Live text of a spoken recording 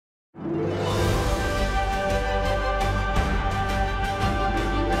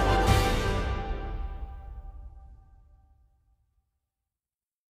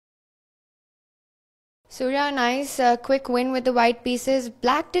Surya, nice quick win with the white pieces.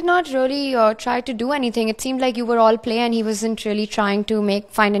 Black did not really try to do anything. It seemed like you were all play and he wasn't really trying to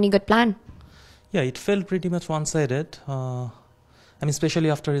find any good plan. Yeah, it felt pretty much one-sided. I mean,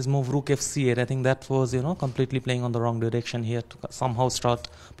 especially after his move Rook F8, I think that was, completely playing on the wrong direction. He had to somehow start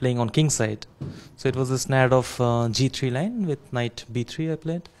playing on king side. So it was a snare of G3 line with knight B3 I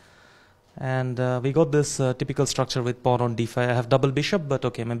played. And we got this typical structure with pawn on D5. I have double bishop, but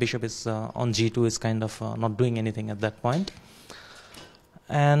okay, my bishop is on G2 is kind of not doing anything at that point.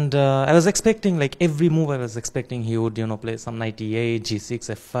 And I was expecting, like every move I was expecting he would, play some knight E8,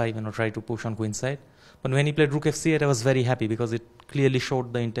 G6, F5, try to push on queen side. But when he played Rook F8, I was very happy because it clearly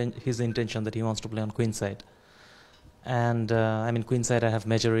showed his intention that he wants to play on queen side. And I mean, queen side I have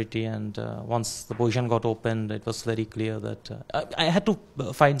majority, and once the position got opened, it was very clear that I had to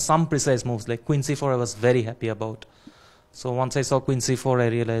find some precise moves. Like queen c4 I was very happy about. So once I saw queen c4, I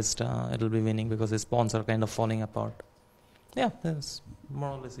realized it'll be winning because his pawns are kind of falling apart. Yeah, that's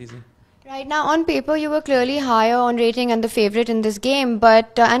more or less easy. Right now, on paper, you were clearly higher on rating and the favorite in this game,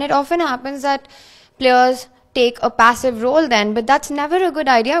 but and it often happens that players take a passive role then, but that's never a good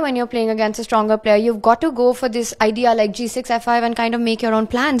idea when you're playing against a stronger player. You've got to go for this idea like G6, F5 and kind of make your own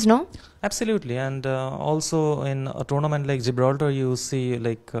plans, no? Absolutely, and also in a tournament like Gibraltar, you see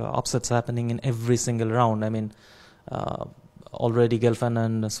like upsets happening in every single round. I mean, already Gelfand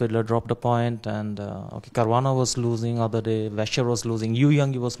and Swidler dropped a point, and Caruana was losing other day, Vasher was losing, Yu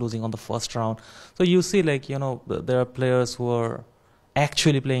Yang was losing on the first round. So you see like, there are players who are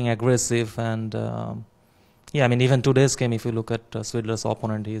actually playing aggressive, and yeah, I mean, even today's game, if you look at Swidler's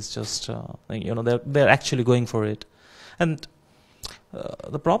opponent, he's just, they're actually going for it. And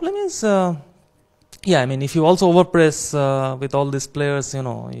the problem is, yeah, I mean, if you also overpress with all these players,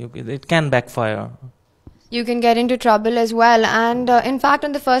 it can backfire. You can get into trouble as well. And in fact,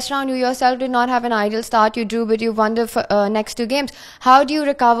 in the first round, you yourself did not have an ideal start. You drew, but you won the next two games. How do you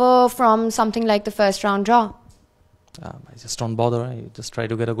recover from something like the first round draw? I just don't bother. I just try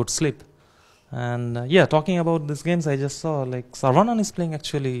to get a good sleep. And yeah, talking about these games, I just saw like Sarvanan is playing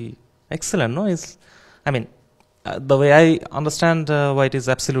actually excellent. No, I mean, the way I understand White is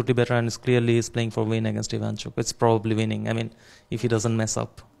absolutely better, and is clearly playing for win against Ivanchuk. It's probably winning. I mean, if he doesn't mess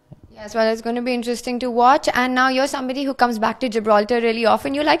up. Yes, well, it's going to be interesting to watch. And now you're somebody who comes back to Gibraltar really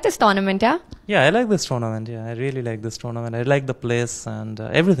often. You like this tournament, yeah? Yeah, I like this tournament. Yeah, I really like this tournament. I like the place and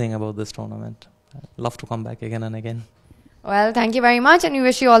everything about this tournament. I'd love to come back again and again. Well, thank you very much, and we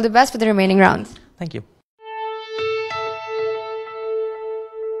wish you all the best for the remaining rounds. Thank you.